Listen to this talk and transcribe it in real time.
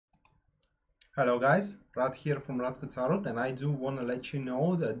Hello guys, Rad here from Radko Tarot, and I do want to let you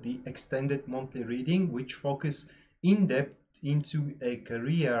know that the extended monthly reading, which focus in depth into a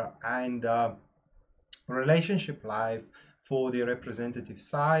career and relationship life for the representative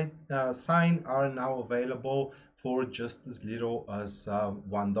sign are now available for just as little as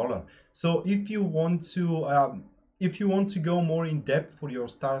 $1. So if you want to go more in depth for your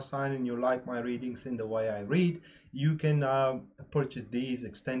star sign and you like my readings in the way I read, you can purchase these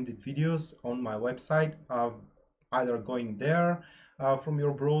extended videos on my website, either going there from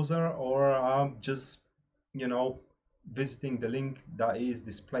your browser or just visiting the link that is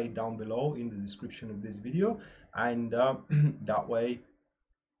displayed down below in the description of this video, and that way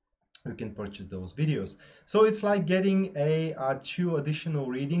you can purchase those videos. So it's like getting two additional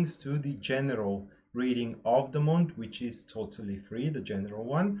readings to the general reading of the month, which is totally free, the general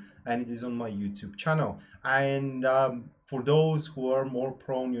one, and it is on my YouTube channel. And for those who are more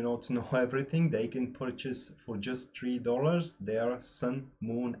prone to know everything, they can purchase for just $3 their sun,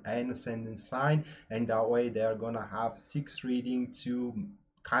 moon and ascendant sign, and that way they are gonna have 6 readings to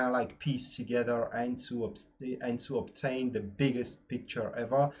kind of like piece together and to obtain the biggest picture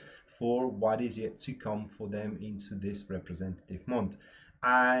ever for what is yet to come for them into this representative month.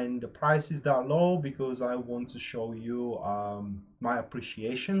 And the price is that low because I want to show you my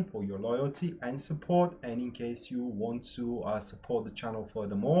appreciation for your loyalty and support, and in case you want to support the channel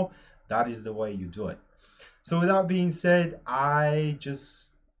furthermore, that is the way you do it. So with that being said, I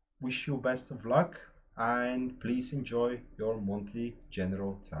just wish you best of luck, and please enjoy your monthly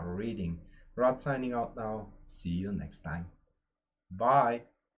general tarot reading. Rad signing out now. See you next time. Bye.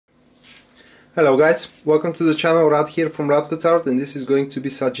 Hello guys, welcome to the channel. Rad here from Radko Tarot, and this is going to be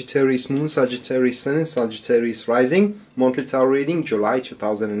Sagittarius Moon, Sagittarius Sun, Sagittarius Rising monthly tarot reading, July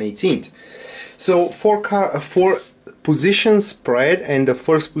 2018. So four position spread, and the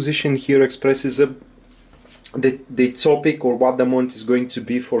first position here expresses the topic or what the month is going to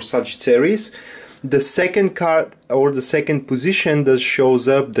be for Sagittarius. The second card, or the second position, that shows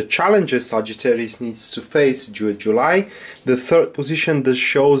up the challenges Sagittarius needs to face during July. The third position that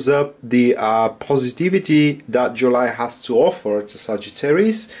shows up the positivity that July has to offer to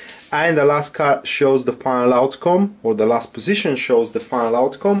Sagittarius. And the last card shows the final outcome, or the last position shows the final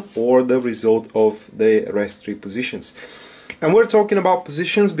outcome or the result of the rest 3 positions. And we're talking about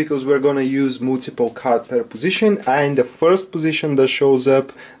positions because we're going to use multiple cards per position, and the first position that shows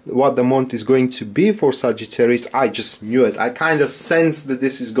up what the month is going to be for Sagittarius, I just knew it. I kind of sensed that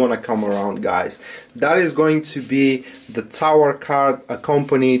this is going to come around, guys. That is going to be the Tower card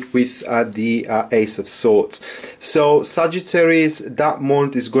accompanied with the Ace of Swords. So Sagittarius, that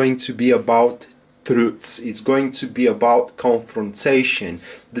month is going to be about truths. It's going to be about confrontation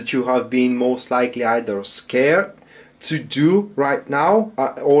that you have been most likely either scared to do right now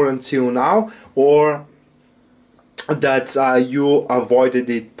or until now, or that you avoided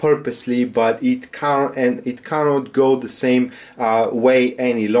it purposely, but it cannot go the same way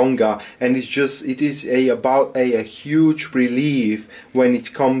any longer, and it is about a huge relief when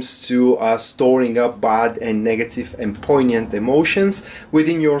it comes to storing up bad and negative and poignant emotions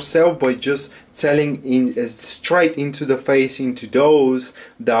within yourself, by just telling straight into the face into those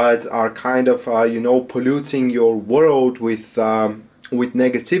that are kind of polluting your world with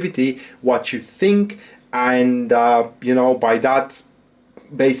negativity, what you think. And by that,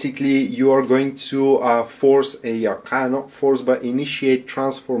 basically you are going to not force, but initiate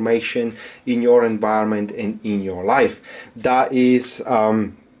transformation in your environment and in your life. That is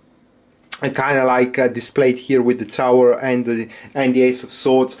kind of like displayed here with the Tower and the Ace of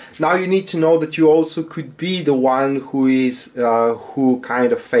Swords. Now you need to know that you also could be the one who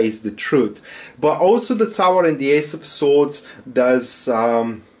kind of faced the truth, but also the Tower and the Ace of Swords does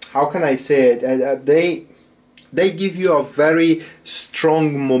how can I say it? They give you a very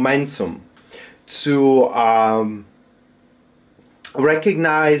strong momentum to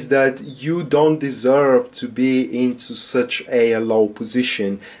recognize that you don't deserve to be into such a low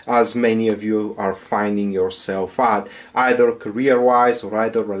position as many of you are finding yourself at, either career-wise or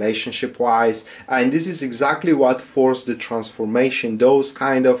either relationship-wise. And this is exactly what forced the transformation. Those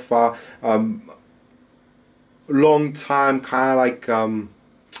kind of long time, kind of like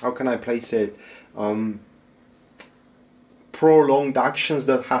how can I place it? Prolonged actions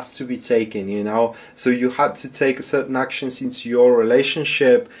that has to be taken, so you had to take certain actions into your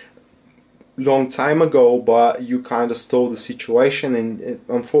relationship long time ago, but you kind of stole the situation, and it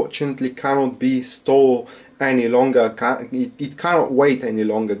unfortunately cannot be stole any longer. It cannot wait any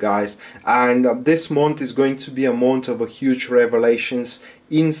longer, guys. And this month is going to be a month of a huge revelations,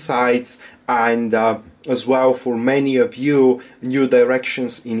 insights, and as well for many of you, new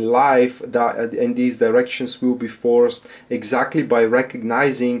directions in life, and these directions will be forced exactly by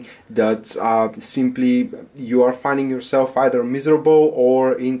recognizing that simply you are finding yourself either miserable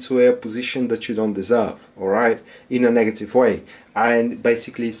or into a position that you don't deserve, all right, in a negative way, and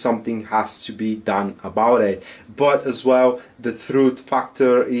basically something has to be done about it. But as well, the truth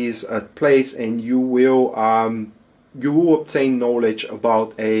factor is at place, and you will obtain knowledge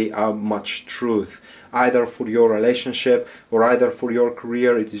about a much truth, either for your relationship or either for your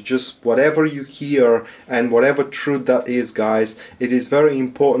career. It is just whatever you hear and whatever truth that is, guys. It is very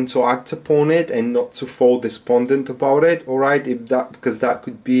important to act upon it and not to fall despondent about it, all right? Because that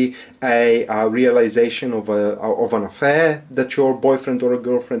could be a realization of an affair that your boyfriend or a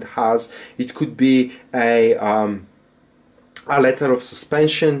girlfriend has. It could be a letter of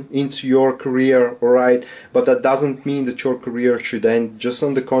suspension into your career, all right? But that doesn't mean that your career should end. Just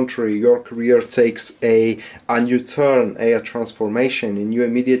on the contrary, your career takes a new turn, a transformation, and you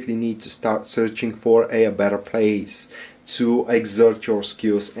immediately need to start searching for a better place to exert your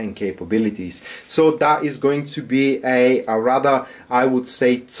skills and capabilities. So that is going to be a rather, I would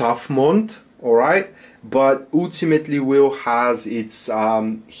say, tough month, all right? But ultimately will has its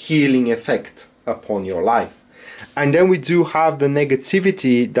healing effect upon your life. And then we do have the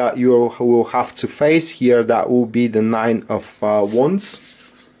negativity that you will have to face here. That will be the 9 of Wands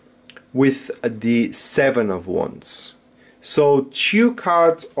with the 7 of Wands. So 2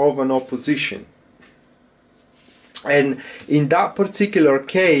 cards of an opposition. And in that particular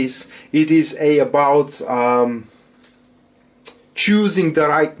case, it is about choosing the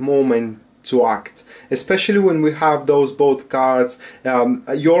right moment to act. Especially when we have those both cards,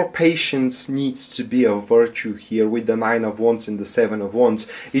 your patience needs to be a virtue here with the 9 of Wands and the 7 of Wands.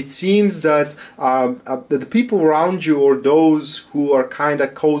 It seems that the people around you, or those who are kind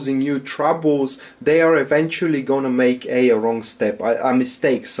of causing you troubles, they are eventually going to make a wrong step, a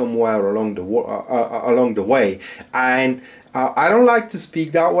mistake somewhere along the way. And I don't like to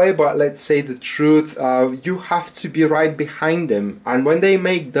speak that way, but let's say the truth. You have to be right behind them, and when they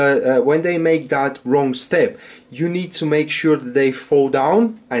make that wrong step, you need to make sure that they fall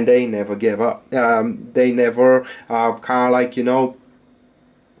down and they never give up. They never kind of like, you know,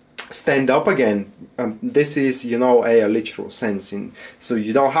 stand up again. This is, you know, a literal sense. So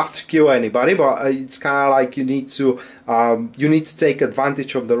you don't have to kill anybody, but it's kind of like you need to take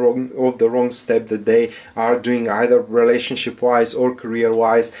advantage of the wrong step that they are doing, either relationship wise or career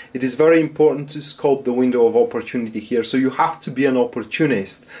wise. It is very important to scope the window of opportunity here. So you have to be an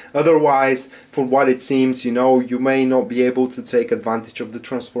opportunist. Otherwise, for what it seems, you know, you may not be able to take advantage of the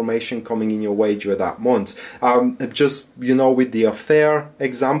transformation coming in your way during that month. Just, you know, with the affair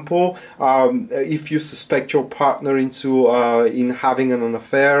example, if you suspect your partner in having an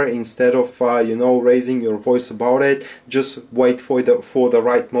affair, instead of you know, raising your voice about it, just wait for the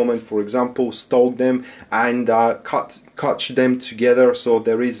right moment. For example, stalk them and catch them together, so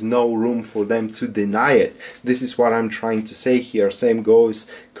there is no room for them to deny it. This is what I'm trying to say here. Same goes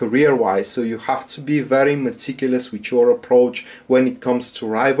career-wise. So you have to be very meticulous with your approach when it comes to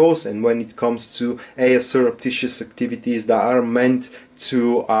rivals and when it comes to surreptitious activities that are meant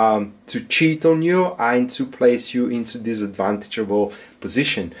to cheat on you and to place you into disadvantageable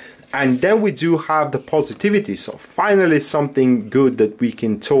position. And then we do have the positivity. So finally, something good that we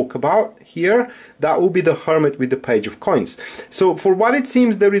can talk about here. That will be the Hermit with the Page of Coins. So for what it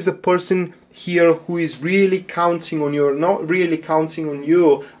seems, there is a person here who is really counting on you, not really counting on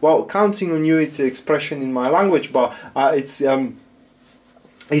you. Well, counting on you, it's an expression in my language, but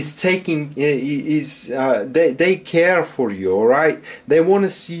they care for you, all right? They want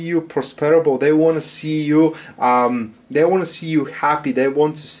to see you prosperable. They want to see you happy. They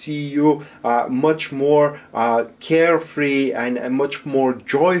want to see you much more carefree and much more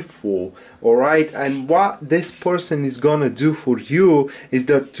joyful, all right? And what this person is gonna do for you is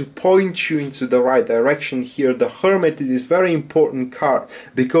that to point you into the right direction. Here, the Hermit is very important card,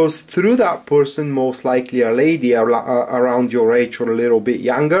 because through that person, most likely a lady around your age or a little bit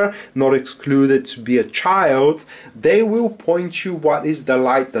younger, not excluded to be a child, they will point you what is the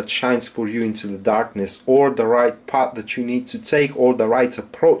light that shines for you into the darkness, or the right path that you need to take, or the right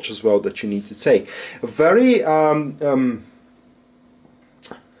approach as well that you need to take. Very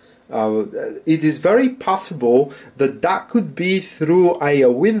it is very possible that that could be through a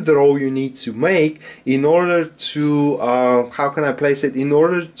withdrawal you need to make in order to how can I place it, in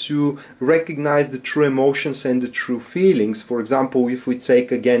order to recognize the true emotions and the true feelings. For example, if we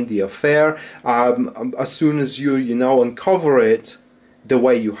take again the affair, as soon as you know, uncover it, the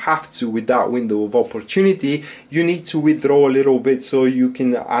way you have to with that window of opportunity, you need to withdraw a little bit so you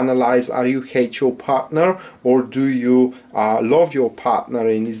can analyze, are you hate your partner, or do you love your partner,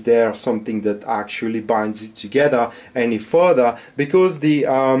 and is there something that actually binds you together any further? Because the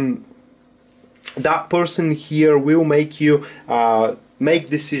that person here will make you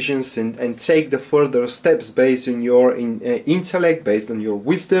make decisions and take the further steps based on your intellect, based on your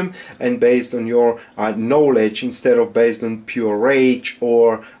wisdom, and based on your knowledge, instead of based on pure rage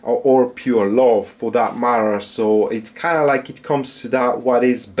or pure love, for that matter. So it's kind of like it comes to that, what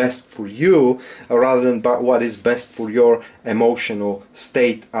is best for you, rather than what is best for your emotional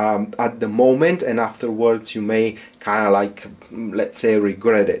state at the moment, and afterwards you may kind of like, let's say,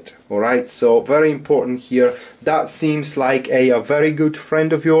 regret it. All right, so very important here. That seems like a very good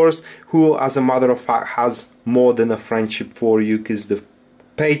friend of yours, who as a matter of fact has more than a friendship for you, because the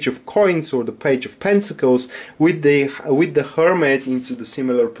Page of Coins or the Page of Pentacles with the Hermit into the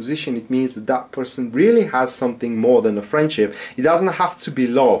similar position, it means that that person really has something more than a friendship. It doesn't have to be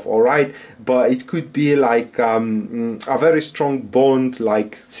love, all right, but it could be like a very strong bond,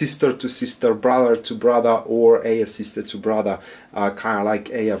 like sister to sister, brother to brother, or a sister to brother, kind of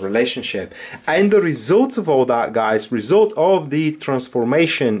like a relationship. And the result of all that, guys, result of the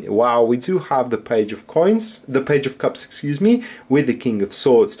transformation, wow, we do have the Page of Coins, the Page of Cups, excuse me, with the King of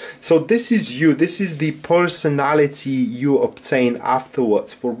Swords. So this is you, this is the personality you obtain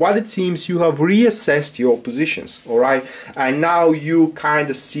afterwards. For what it seems, you have reassessed your positions, all right, and now you kind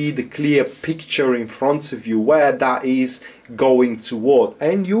of see the clear picture in front of you where that is going toward,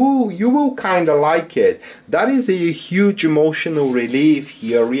 and you will kind of like it. That is a huge emotional relief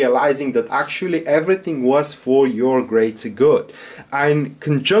here, realizing that actually everything was for your greater good. And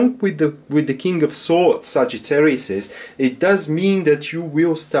conjunct with the King of Swords, Sagittarius, it does mean that you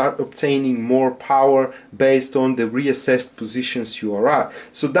will start obtaining more power based on the reassessed positions you are at.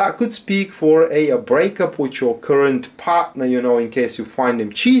 So that could speak for a breakup with your current partner, you know, in case you find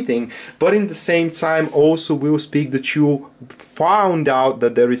them cheating, but in the same time also will speak that you found out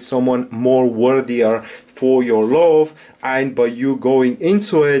that there is someone more worthier for your love, and by you going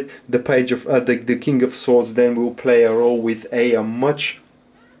into it, the Page of the King of Swords then will play a role with a much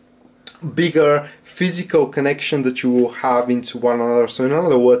bigger physical connection that you will have into one another. So in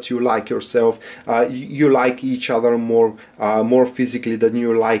other words, you like yourself, you like each other more physically than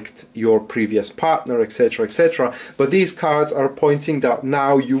you liked your previous partner, etc., etc. But these cards are pointing that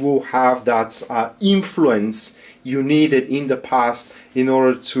now you will have that influence you needed in the past in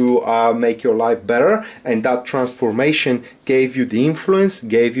order to make your life better, and that transformation gave you the influence,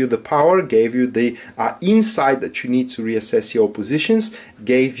 gave you the power, gave you the insight that you need to reassess your positions,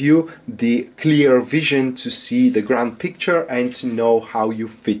 gave you the clear vision to see the grand picture and to know how you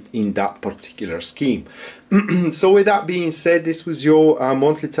fit in that particular scheme. So with that being said, this was your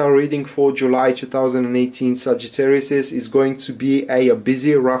monthly tarot reading for July 2018. Sagittarius is going to be a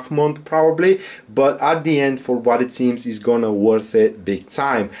busy, rough month probably, but at the end, for what it seems, is gonna worth it big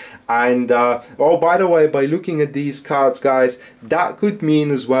time. And oh, by the way, by looking at these cards, guys, that could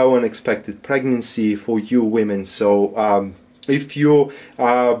mean as well unexpected pregnancy for you women. So if you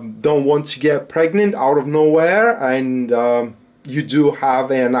don't want to get pregnant out of nowhere, and you do have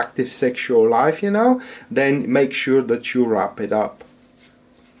an active sexual life, you know, then make sure that you wrap it up.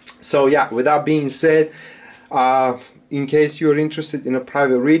 So yeah, with that being said, in case you're interested in a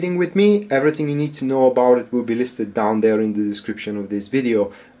private reading with me, everything you need to know about it will be listed down there in the description of this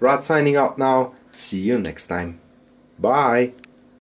video. Rad signing out now. See you next time. Bye.